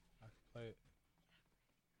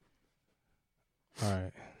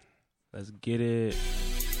Alright. Let's get it.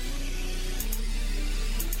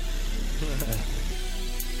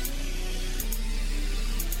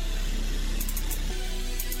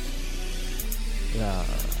 Yeah.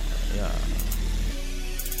 Yeah.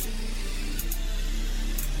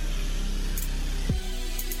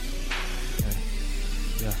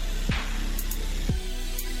 Yeah.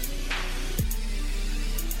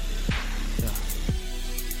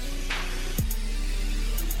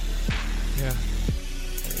 Yeah.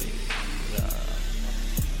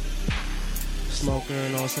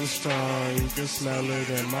 Smoking on some strong, you can smell it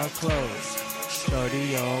in my clothes.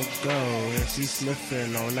 Shorty on go, and she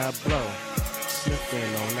sniffing on that blow.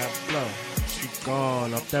 Sniffing on that blow. She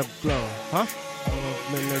gone off that blow, huh?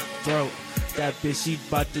 Up in the throat. That bitch, she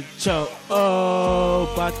bout to choke.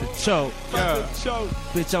 Oh, bout to choke. Yeah.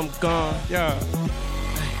 Bitch, I'm gone. Yeah.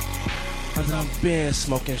 Cause I'm been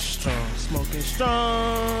smoking strong. Smoking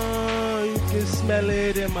strong. You can smell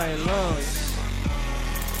it in my lungs.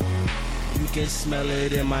 You can smell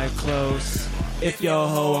it in my clothes. If your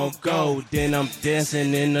hoe won't go, then I'm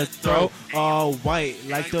dancing in the throat. All white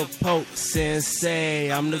like the Pope. Sensei,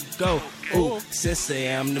 I'm the GOAT. Ooh, Sensei,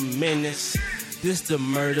 I'm the menace. This the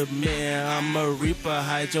murder man. I'm a reaper,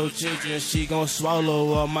 hide your children. She gon'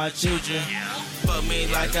 swallow all my children. Fuck me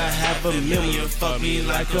like I have a million. Fuck me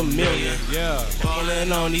like a million. Yeah.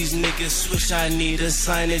 Ballin' on these niggas, switch I need a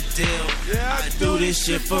sign a deal. I do this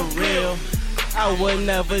shit for real. I would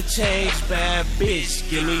never change, bad bitch,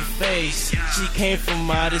 give me face. She came from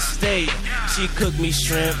out of state. She cooked me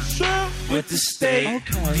shrimp with the steak.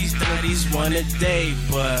 These daddies want a date,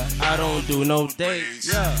 but I don't do no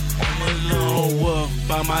dates. I'm a lone wolf,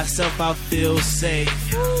 by myself I feel safe.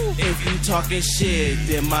 If you talking shit,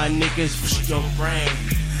 then my niggas push your brain.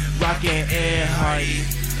 Rockin' Ed Hardy,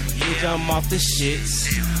 bitch, I'm off the shits.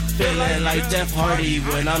 Feeling like Jeff Hardy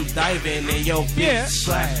when I'm diving in your bitch.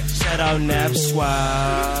 Shout out Nap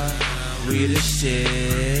Squad, we the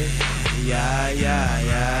shit. Yeah,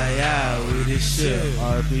 we the shit.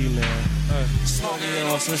 RB man. Smoking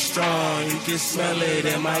on some strong, you can smell it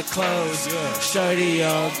in my clothes. Shorty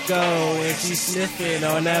on go, and she sniffing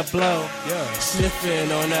on that blow.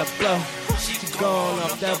 Sniffing on that blow. She gone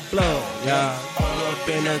off that blow. Yeah, all up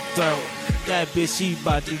in her throat. That bitch, she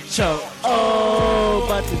bout to choke. Oh,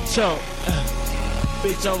 bout to choke.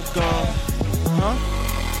 Bitch, I'm gone. Huh?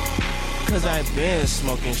 Cause I been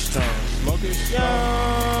smoking strong. Smoking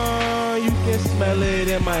strong. You can smell it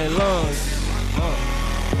in my lungs.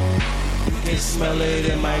 You can smell it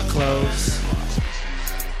in my clothes.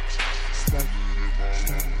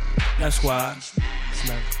 That's squad.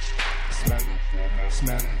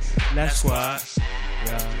 Smell. That's squad.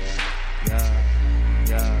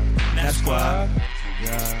 Yeah. That's squad.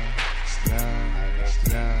 Yeah.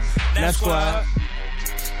 That's squad.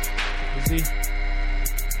 You see?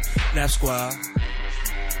 That's squad.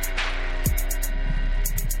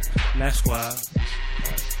 That's squad.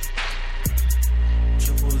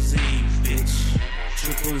 Triple Z, bitch.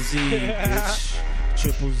 Triple Z, bitch.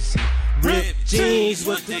 Triple Z. Ripped jeans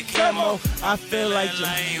with the camo. I feel like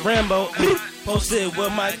Rambo. Posted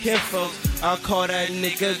with my kinfolk. I'll call that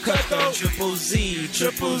nigga Cutthroat. Triple Z.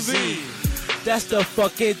 That's the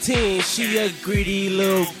fucking team. She a greedy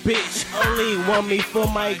little bitch. Only want me for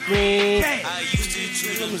my green. I used to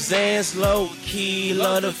treat them Zans low key.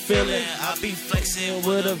 Love the feeling. I be flexing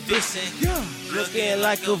with a vixen. Looking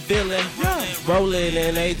like a villain. Rolling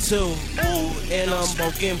in A2. And I'm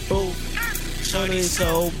smoking boo. Shorty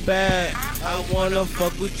so bad. I wanna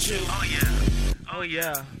fuck with you. Oh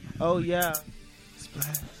yeah. Oh yeah.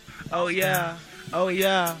 Oh yeah. Oh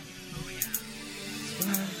yeah.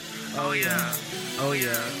 Oh yeah. Oh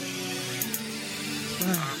yeah.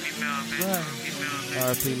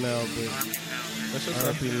 RP Mel, bitch.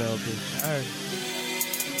 RP Mel, bitch. Alright.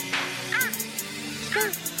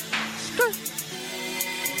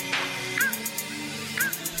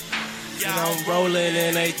 And I'm rolling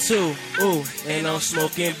in A2. Ooh, and I'm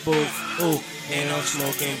smoking booth. Ooh, and I'm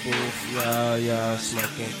smoking booth. Yeah,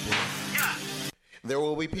 smoking booth. There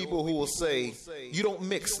will be people who will say, you don't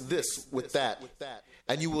mix this with that.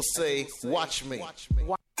 And you will say, watch me.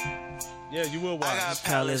 Yeah, you will watch. I got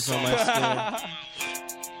palace on my skin.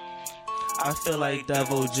 I feel like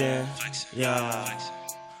Devil Jin. Yeah.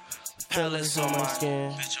 Palace on my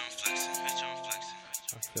skin. I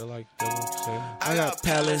feel like Devil Jin. I got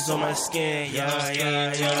palace on my skin.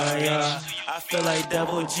 Yeah. I feel like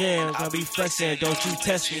Devil Jin. Gonna be flexing, don't you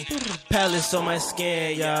test me. Palace on my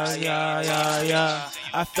skin. Yeah.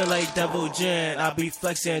 I feel like Devil Jin. I be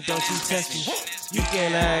flexing, don't you test me. You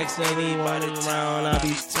can ask anyone around, I be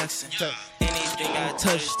texting. Anything I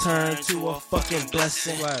touch turn to a fucking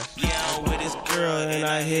blessing. Yeah, I'm with this girl and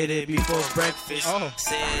I hit it before breakfast.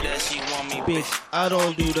 Said that she want me, bitch, I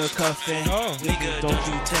don't do the cuffing. Nigga, don't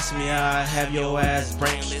you test me, I have your ass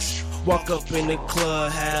brainless. Walk up in the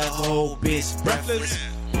club, have a whole bitch breathless.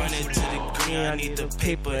 Running to the green, I need the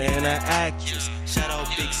paper and an actress. Shout out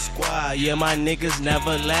Big Squad, yeah, my niggas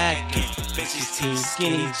never lacking. Bitches team,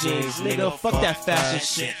 skinny jeans, nigga, fuck that fashion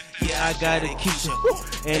shit. Yeah, I gotta keep you,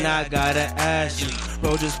 and I gotta ask you.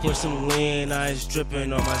 Bro, just put some lean, ice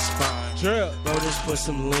dripping on my spine. Bro, just put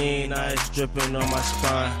some lean, ice dripping on my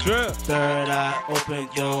spine. Third eye open,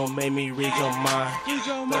 don't make me read your mind.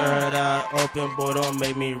 Third eye open, boy, don't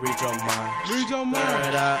make me read your mind.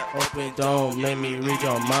 Third eye open, don't make me read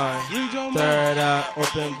your mind. Third eye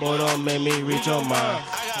open, boy, don't make me read your mind.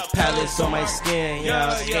 Palace on my skin, yeah,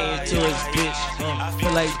 I came to his bitch. I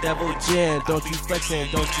feel like Devil Jin, don't you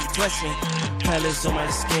flexing, don't you flexing. Palace on my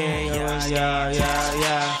skin, yeah.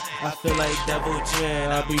 I feel like Devil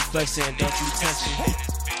Jin, I be flexing, don't you test me.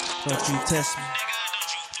 Don't you test me.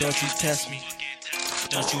 Don't you test me.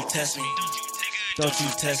 Don't you test me. Don't you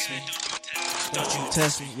test me. Don't you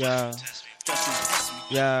test me, yeah. Don't you test me,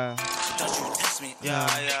 yeah. Don't you test me, yeah.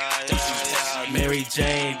 Don't you test me. Mary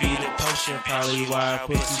Jane be the potion, probably why I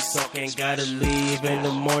pussy soaking. Gotta leave in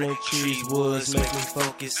the morning, trees, woods make me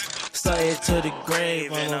focus. Starting to the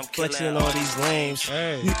grave, and I'm flexing all these lames.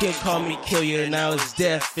 You can call me Killian, now it's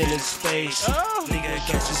death in his face. Nigga,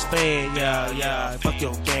 catch your spade, yeah. Fuck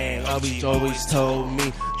your gang, always told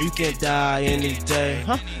me you can die any day.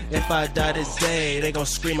 If I die today, they gon'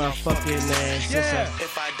 scream my fucking name.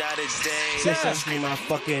 If I die today, they scream my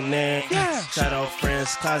fucking name. Shout out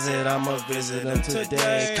Friends Closet, I'ma visit them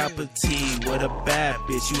today. Cop a tea with a bad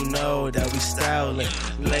bitch, you know that we styling.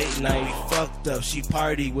 Late night, we fucked up, she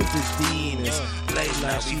party with the demons. Late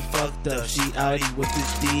night, she fucked up, she outie with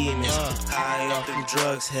the demons. High off the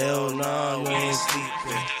drugs, hell no, we ain't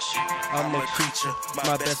sleeping. I'm a creature,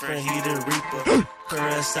 my best friend, he the reaper.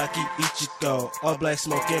 Kurosaki Ichigo, all black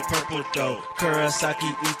smoking purple dough. Kurosaki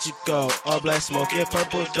Ichigo, all black smoking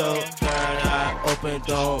purple dough. Third eye open,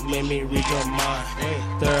 don't make me read your mind.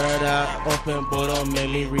 Third eye open, boy, don't make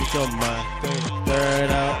me read your mind. Third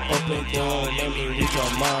eye open, don't make me read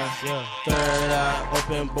your mind. Third eye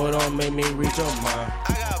open, boy, don't make me read your mind.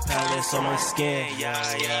 I got palace on my skin, yeah.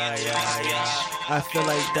 I feel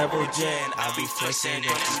like Devil Jin, I be flexing,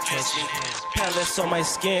 don't you test me. Palace on my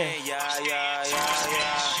skin, yeah.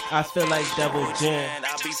 I feel like Devil Jin,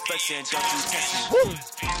 I be flexing, don't you test me.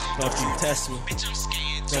 Don't you test me.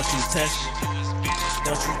 Don't you test me.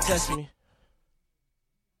 Don't you test me.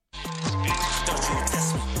 Don't you test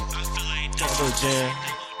me. Devil Jin,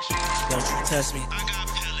 don't you test me.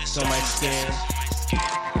 On my skin.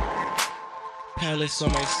 Palace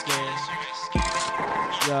on my skin.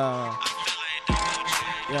 Yeah.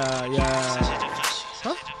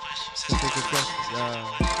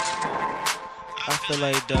 I feel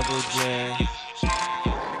like Double J.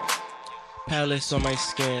 Palace on my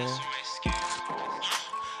skin.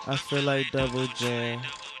 I feel like Double J.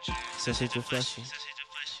 Sensei Je Flechis.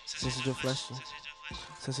 Sensei Je Flechis.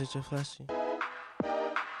 Sensei Je Flechis.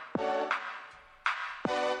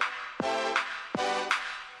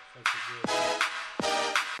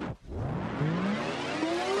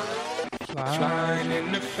 Flying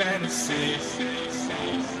in the fantasy.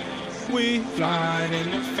 We flying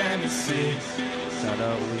in the fantasy. Shout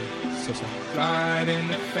out, we. Flying in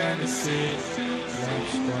the fantasy.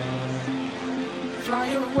 Fly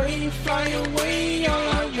away, all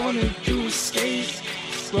I wanna do is skate.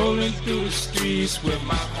 Rolling through the streets with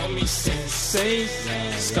my homie Sensei.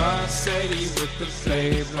 Scar City with the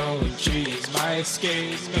flame, blowing trees. My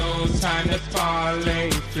escape, no time to parlay.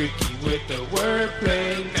 Freaky with the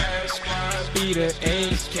wordplay. NASCAR, be the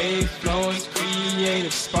HK, flowing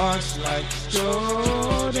creative sparks like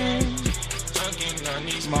Jordan. Dunking on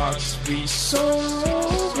these marks, we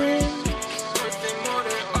soaring.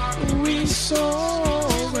 We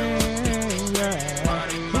soaring, yeah. My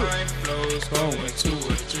mind flows, going to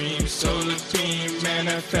a dream. Solar beam,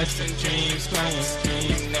 manifesting dreams. Flying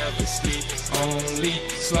scheme, never sleep, only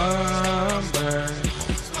slumber.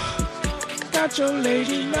 Got your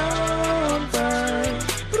lady number.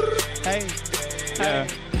 Hey, yeah.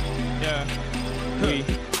 We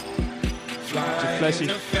fly in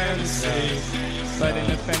the fantasy. Fly in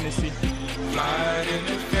the fantasy. Fly in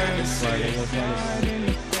the fantasy. Fly in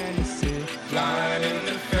the fantasy. Fly in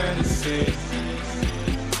the fantasy.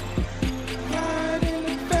 Fly in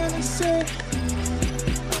the fantasy.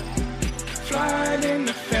 Fly in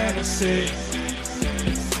the fantasy.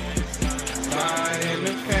 Fly in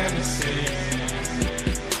the fantasy.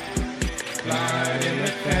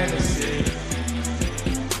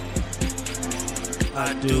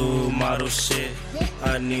 I do model shit.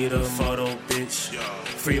 I need a photo, bitch.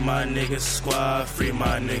 Free my nigga squad, free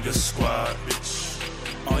my nigga squad, bitch.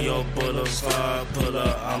 On your boulevard, pull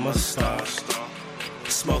up, I'm a star.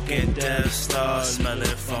 Smoking Death Star, smell it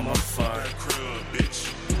from afar.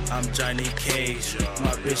 I'm Johnny Cage,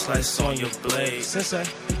 my bitch like Sonya Blade. Sensei.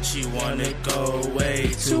 She wanna go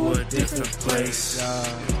away to a different place.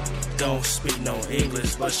 Don't speak no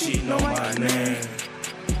English, but she know my name.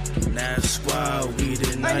 Nav Squad, we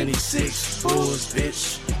the 96 Bulls,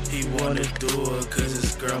 bitch. He wanna do it cause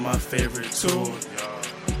his girl my favorite too.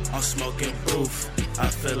 I'm smoking booth, I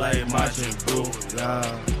feel like Majin Buu.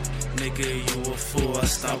 Nigga, you a fool, I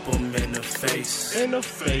stomp him in the face. In the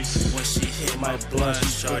face. When she hit my blunt,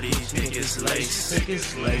 shorty think it's lace. Think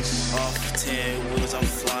it's lace. Off 10 wheels, I'm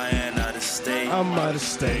flying out of state. I'm out of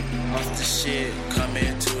state. Off the shit,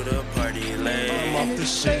 coming to the party late. I'm off the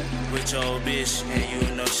shit. With your bitch, and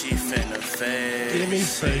you know she finna face. Give me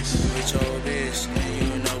face. With your bitch, and you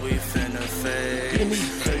know we finna face. Give me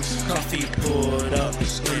face. Coffee pulled up,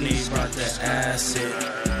 then he brought the acid.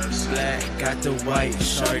 Black got the white,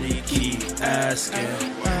 shorty keep asking.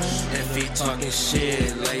 If he talking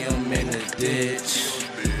shit, lay him in the ditch.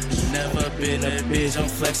 Never been a bitch, I'm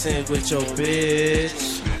flexing with your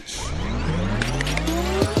bitch.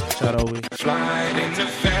 Shout out we. Flying into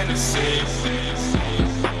fantasy.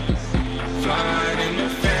 Flying into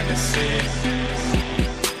fantasy.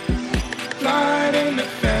 Flying into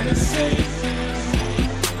fantasy.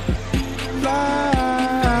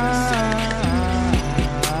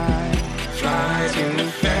 Fly in the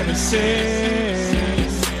fantasy.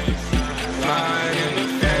 Fly in the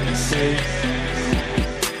fantasy.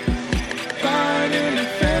 Fly in the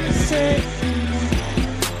fantasy.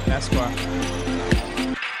 That's why.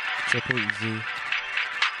 Triple Z.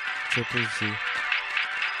 Triple Z.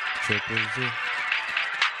 Triple Z.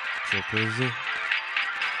 Triple Z.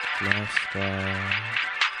 Love Squad.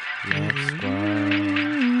 Love Squad.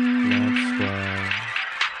 Love Squad.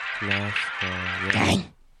 Love Squad. Dang.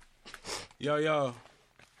 Yo.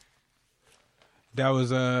 That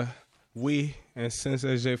was we and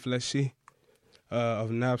Sensei Je Flechis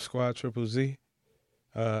of Nap Squad Triple Z.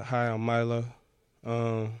 Hi, I'm Milo.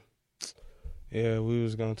 Yeah, we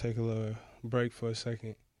was gonna take a little break for a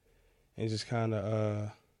second and just kind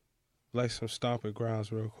of lay some stomping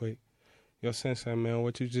grounds real quick. Yo, Sensei, man,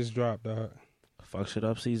 what you just dropped, dog? Fuck shit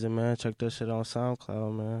up season, man. Check that shit on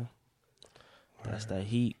SoundCloud, man. That's that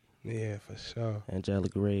heat. Yeah, for sure.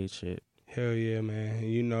 Angelic Raid shit. Hell yeah, man.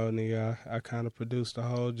 You know, nigga, I kind of produced the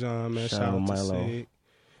whole John, man. Shout out to Milo. Sig.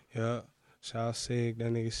 Yup. Shout out Sig.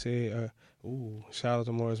 That nigga Sig. Shout out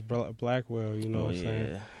to Morris Blackwell, you know what I'm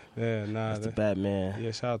saying? Yeah, nah. That's the Batman.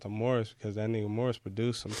 Yeah, shout out to Morris because that nigga Morris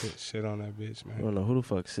produced some shit on that bitch, man. I don't know who the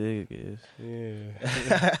fuck Sig is. Yeah.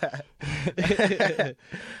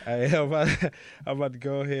 Hey, I'm about to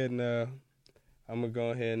go ahead and I'm gonna go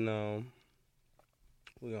ahead and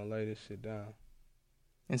we're gonna lay this shit down.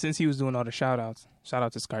 And since he was doing all the shout outs, shout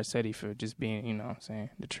out to Scarsetti for just being, you know what I'm saying,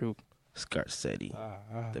 the truth. Scarsetti,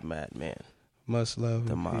 the madman. Much love.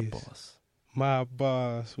 The and mob peace. boss. My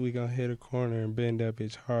boss. We gonna hit a corner and bend that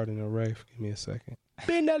bitch hard in the rafe. Give me a second.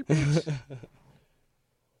 Bend that bitch.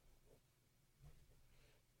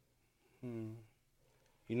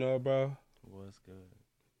 You know, bro? What's good?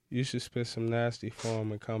 You should spit some nasty for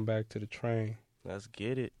him and come back to the train. Let's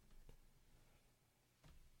get it.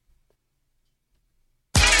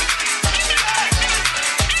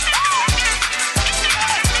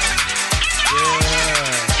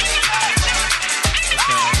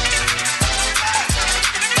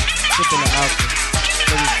 Sipping the alcohol,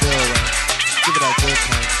 make it feel right. Give it that good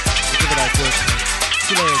time, give it that good time.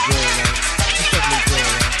 She lay it good, right? She definitely good,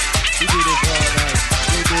 right? We do this all night,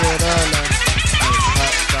 we do it all night. Hey,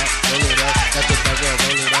 pop, stop, roll it up, got the back up,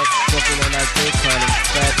 roll it up. Smoking on that good kind of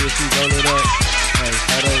bad bitch, she roll it up. Hey,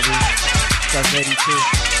 shout over, got 82.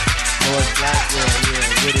 Morris Blackwell,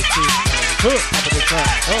 yeah, with it too. Pop at the front,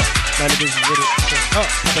 my niggas is with it. Pop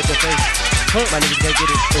at the face, my niggas gon' get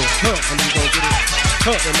it. My niggas gon' get it.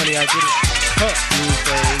 The money I get it. Blue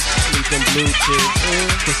face, sleeping blue chick.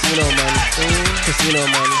 Casino money, casino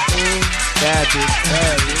money. Bad bitch,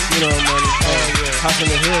 casino money. Hop in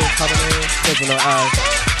the hill, closing no eyes,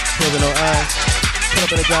 closing no eyes. Put up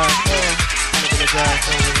in the drive, put up in the drive.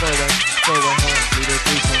 Four-way, need a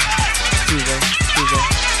threesome. Two-way,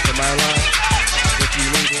 for my line, if you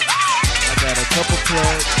need it. I got a couple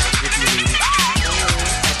plugs, if you need it.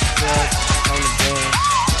 Plugs on the band.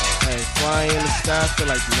 Hey, fly in the sky, feel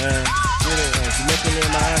like the man. Get it, hey, you looking in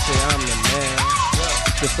my eyes, say I'm the man.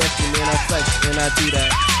 The freshman man, I flex, and I do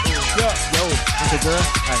that. Yo, it's a girl,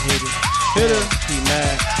 I hit it. Hit her, she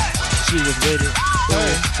mad, she was with it.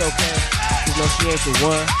 It's okay. You know she ain't the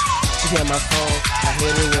one. She had my phone. I hit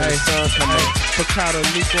it when the sun come up. Picado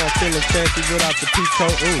Nico, I'm feeling fancy without the pico.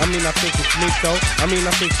 I mean, I think it's Nico. I mean, I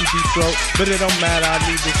think she deep throat. But it don't matter, I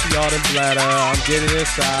need to see all them bladder. I'm getting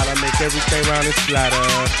inside, I make everything round and splatter.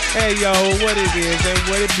 Hey yo, what it is and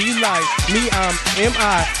what it be like. Me, I'm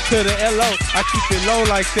M.I. to the L.O. I keep it low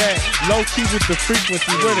like that. Low key with the frequency.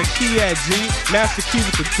 Where the key at, G? Master key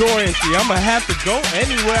with the door entry. I'ma have to go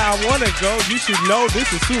anywhere I wanna go. You should know this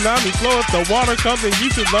is tsunami flow. If the water comes in, you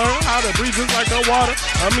should learn how to breathe just like the water.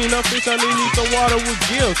 I mean, a fish underneath the water with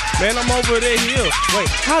gills. Man, I'm over the hill. Wait,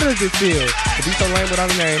 how does it feel to be so lame without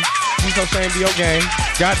a name? Be so shame, be your game.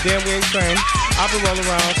 Goddamn, we ain't same. I've been rolling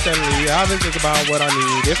around steadily. I've been thinking about what I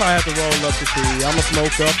need. If I have to roll up the tree, I'ma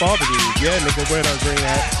smoke up all the weed. Yeah, nigga, where the green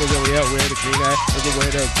at? Nigga, yeah, where the green at? Nigga, where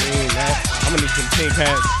the green at? I'ma need some pink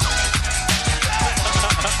hats.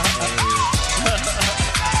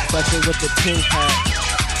 Bustin' with the pink hat.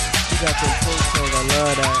 She got them pink toes, I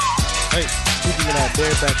love that. Hey, speaking of that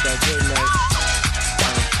bareback, that good night.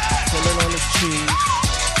 Chillin' on the trees.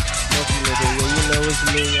 Monkey nigga, yeah, you know it's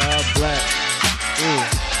me, all black.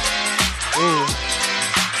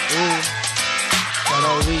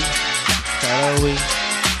 Shadow we.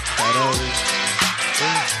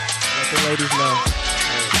 Let the ladies know.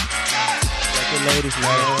 Let the ladies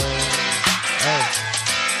know. Hey.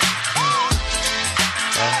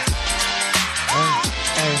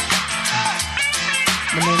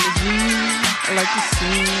 My name is Lee. I like to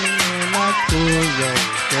sing and I pull your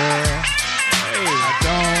girl. Hey, I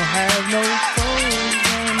don't have no phone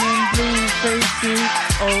and in blue faces.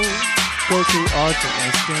 Oh, go to Alter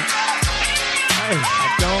Instant. Hey, I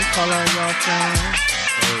don't call on your phone.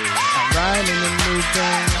 Hey, I'm riding in the new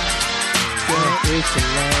thing. Yeah, it's a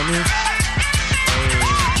landing. Hey,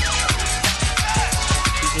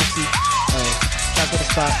 you can see. Hey, top of the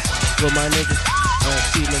spot with my niggas.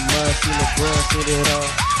 Seen the mud, seen the grill, seen it all.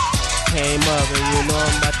 Came up and you know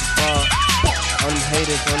I'm about to fall. On them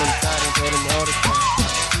haters, on them sidings, on them all the time.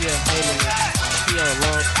 He a hater, nigga. He on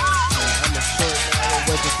long time. I'm a short guy, I don't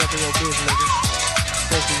wait to fuck in your bitch, nigga.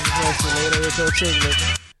 Especially if you hustle later with your chick, nigga.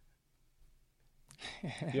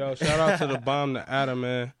 yo, shout out to the bomb to Adam,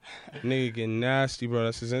 man. Nigga get nasty, bro.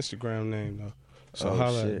 That's his Instagram name, though. So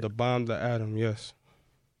holla, shit. the bomb to Adam, yes.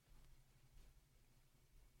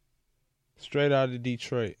 Straight out of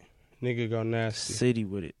Detroit. Nigga go nasty. City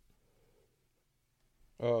with it.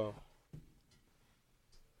 Oh.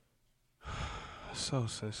 So,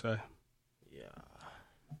 Sensei. Yeah.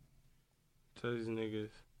 Tell these niggas.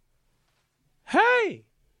 Hey!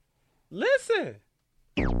 Listen!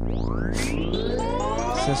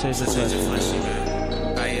 Sensei Je Flechis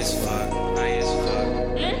Milo. High as fuck.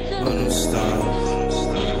 On them stars.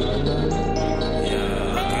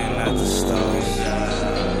 Yeah, looking at the stars.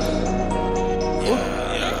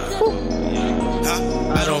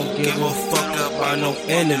 I don't give a fuck about no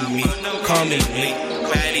enemy. Call me link.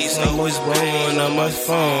 Baddies always blowing on my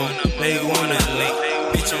phone. They wanna link.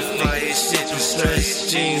 Bitch, I'm fly as shit. The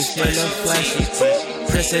stress jeans, straight up flashy.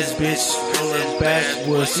 Princess bitch, rolling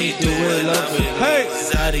backwoods. She do it love it. Hey,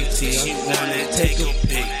 exotic tea. She wanna take a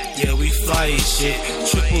pic. Yeah, we fly as shit.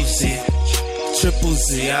 Triple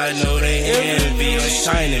Z, I know they envy. I'm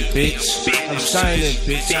shining, bitch. I'm shining,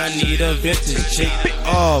 bitch. I need a vintage chick.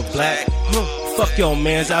 All black. Fuck your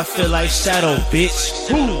mans, I feel like Shadow, bitch.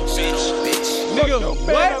 Nigga,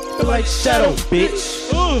 what? I feel like Shadow, bitch.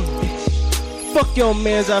 Fuck your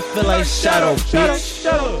mans, I feel like Shadow, bitch.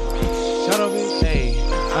 Shadow, bitch. Hey,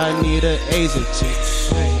 I need an Asian chick.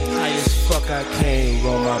 High as fuck, I can't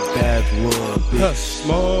roll my backwood, bitch.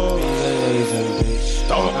 Smoke. Need an Asian bitch.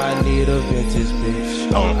 I need a vintage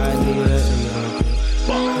bitch. I need an Asian bitch.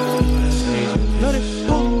 Let it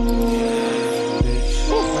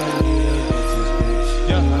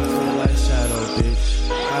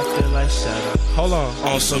Hold on.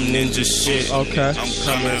 On some ninja shit. Okay. I'm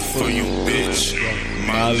coming for you, bitch.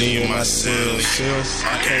 Molly in my cells.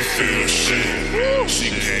 I can't feel shit. She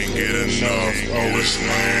can't get enough. Always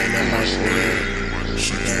laying in my bed.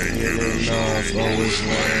 She can't get enough. Always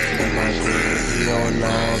laying in my bed. He on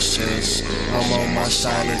nonsense. I'm on my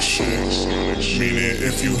sonic shit. Meaning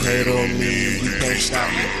if you hate on me, you can't stop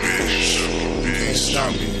me, bitch. You can't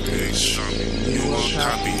stop me, bitch. You a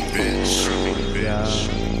copy, bitch.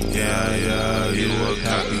 Yeah, you a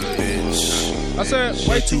copy, bitch. I said,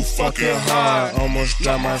 way too fucking hard. Almost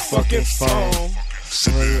dropped my fucking phone.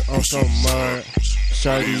 Spray on some mud.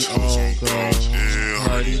 Shawty on go.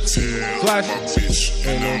 Hardy T. Flash. My bitch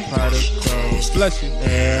in them powder clothes. Bless you.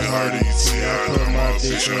 And Hardy T. I put my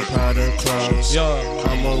bitch in powder clothes. Yo.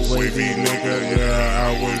 I'm a wavy nigga, yeah, I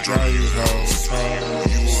would draw you hoes. You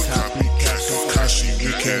a copycat, so cash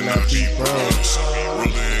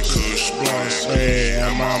Hey,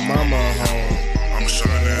 and my mama home. I'm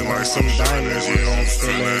shining like some diamonds. Yeah, I'm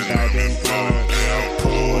feeling diamond blonde. Yeah, I'm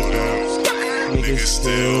pulled up. Niggas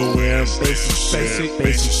still wearing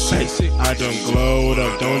basic. I done glowed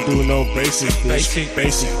up. Don't do no basic, bitch.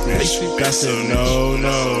 That's a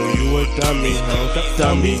no. You a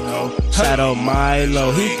dummy, ho. Shout out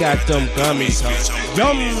Milo. He got them gummies, ho.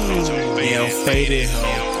 Yeah, I'm faded,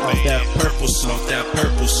 ho. Off that purple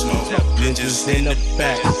smoke. Ninjas in the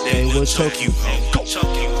back, they will choke you, ho.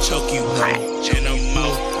 Choke you, ho. In the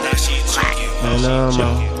mouth, now she choking. No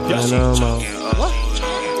more. What?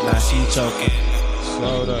 Now she choking.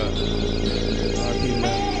 Slowed up.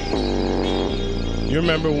 You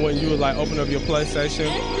remember when you would like open up your PlayStation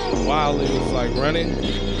while it was like running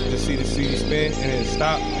to see the CD spin and then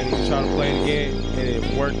stop and then try to play it again and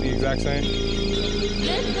it worked the exact same?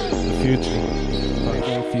 The future.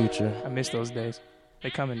 Fucking future. I miss those days. They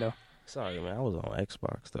coming though. Sorry, man. I was on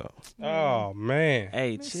Xbox though. Oh man.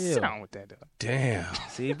 Hey, Sit chill. down with that though. Damn.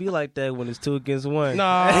 See, it be like that when it's 2 against 1. No,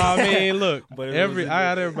 I mean, look. But I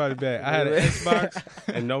had everybody back. I had an Xbox,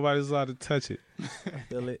 and nobody's allowed to touch it.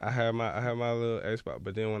 Feel it. I had my little Xbox,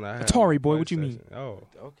 but then when I had Atari, boy, what you mean? Oh,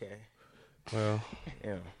 Okay. well,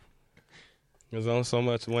 Yeah. there's only so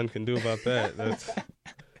much one can do about that. That's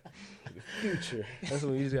Future. That's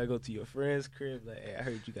when you just gotta go to your friend's crib. Like, hey, I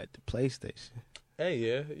heard you got the PlayStation. hey,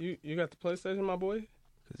 yeah. You got the PlayStation, my boy?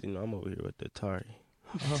 Cause you know I'm over here with the Atari.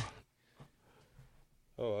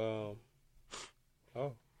 Oh.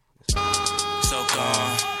 So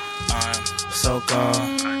gone, I'm So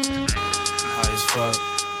gone. high as fuck.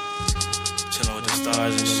 Chilling with the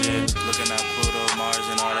stars and shit. Looking at Pluto, Mars,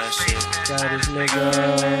 and all that shit. Got this nigga.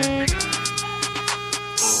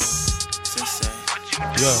 Ooh, Sensei.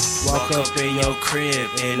 Yeah. Walk up in your crib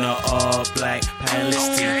in a all black palace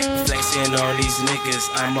tee. Flexing on these niggas,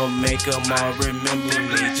 I'ma make them all remember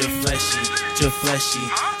me. Je Flechis,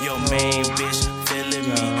 your main bitch feeling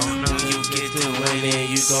me. When you get to winning,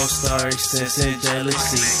 you gon' start sensing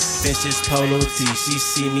jealousy. Bitches polo tee, she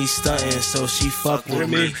see me stunting, so she fuck with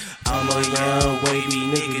me. I'm a young wavy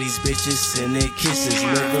nigga, these bitches sending kisses.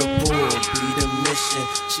 Liverpool be the mission,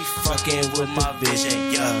 she fucking with my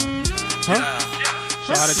vision, yeah.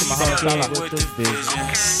 Shout out to my Fucking homie. with the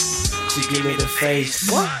vision. She give me the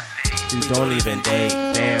face. What? You don't even date.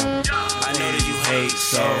 Damn. I know that you hate,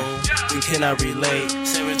 so we cannot relate.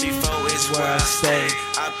 734 is where I stay.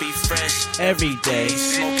 I be fresh Every day.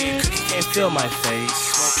 smoking cookie, Can't feel my face.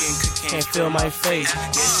 smoking cookie, Can't feel my face.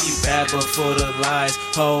 Yeah, she bad but for the lies.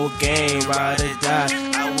 Whole game, ride or die.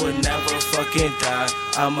 I would never fucking die.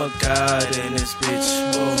 I'm a god in this bitch.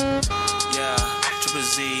 Oh, yeah, Triple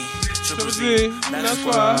Z.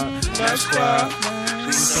 Not squad.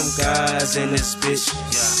 We some guys in this bitch.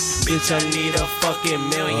 Yeah, bitch, I need a fucking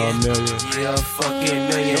million. Yeah, a fucking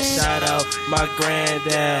million. Shout out my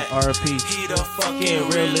granddad. RP. He the fucking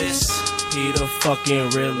realest.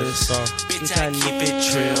 Bitch, I keep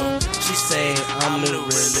it trill. She say I'm the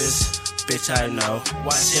realest. Bitch, I know.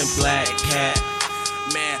 Watching Black Cat.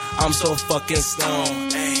 Man, I'm so fucking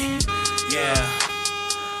stoned. Ay, yeah.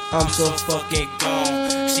 I'm so fucking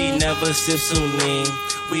gone. She never sips some lean.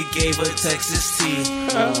 We gave her Texas tea.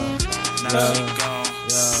 Now she gone.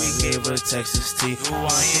 We gave her Texas tea.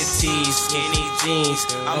 Hawaiian tees, skinny jeans.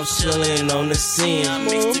 I'm chilling on the scene. I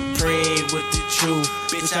mix the cream with the truth.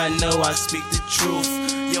 Bitch, I know I speak the truth.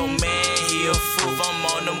 Yo, man, he a fool. I'm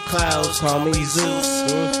on them clouds. Call me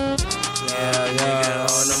Zeus. Yeah, nigga,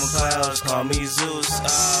 on them clouds. Call me Zeus.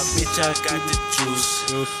 Bitch, I got the juice.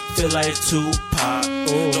 Feel like Tupac.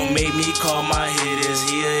 Don't make me call my hitters.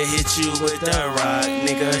 He'll hit you with the rock.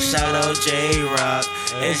 Nigga, shout out J-Rock.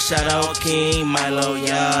 And shout out King Milo.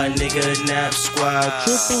 Yeah, nigga, Nap Squad.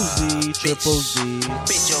 Triple Z.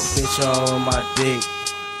 Bitch on my dick.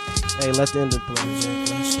 Hey, let the end play.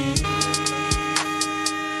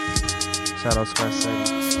 Shout out Scott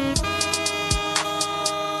City.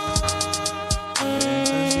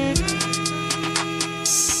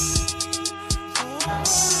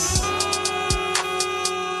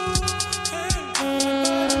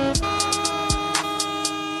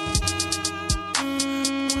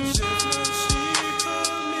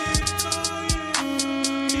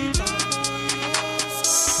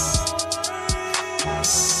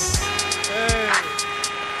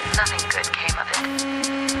 Nothing good came of it.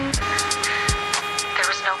 There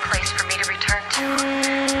was no place for me to return to.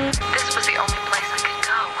 This was the only place I could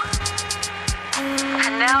go.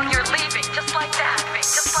 And now you're leaving, just like that,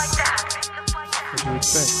 just like that, just like that. What you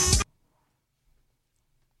expect?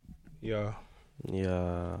 Yeah.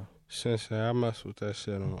 Yeah. Sensei, I mess with that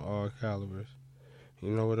shit on all calibers.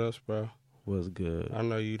 You know what else, bro? What's good? I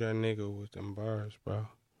know you that nigga with them bars, bro.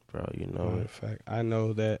 Bro, you know Matter it. of fact, I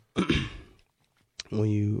know that when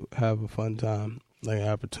you have a fun time, like an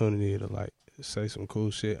opportunity to like say some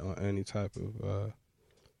cool shit on any type of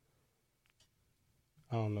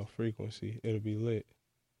I don't know, frequency, it'll be lit.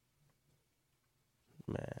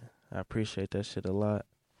 Man, I appreciate that shit a lot.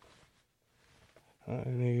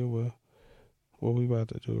 Nigga, well, what we about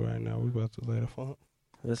to do right now? We about to lay the funk.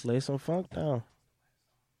 Let's lay some funk down.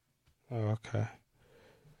 Oh, okay.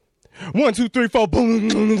 1, 2, 3, 4, boom.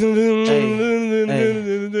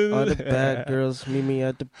 Hey, all the bad girls meet me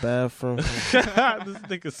at the bathroom. This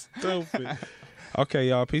nigga stupid. Okay,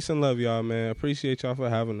 y'all. Peace and love, y'all, man. Appreciate y'all for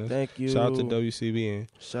having us. Thank you. Shout out to WCBN.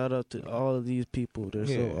 Shout out to all of these people. They're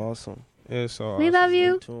so awesome. Yeah, so We awesome. love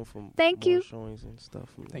you. Stay tuned for Thank more you. showings and stuff.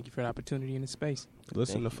 Thank you for the opportunity in the space.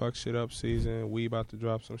 Listen to Fuck Shit Up season. We about to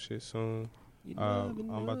drop some shit soon. I'm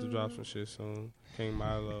about to drop some shit soon. King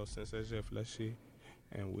Milo, Sensei Je Flechis,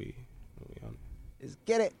 and we on it. Let's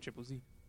get it. Triple Z.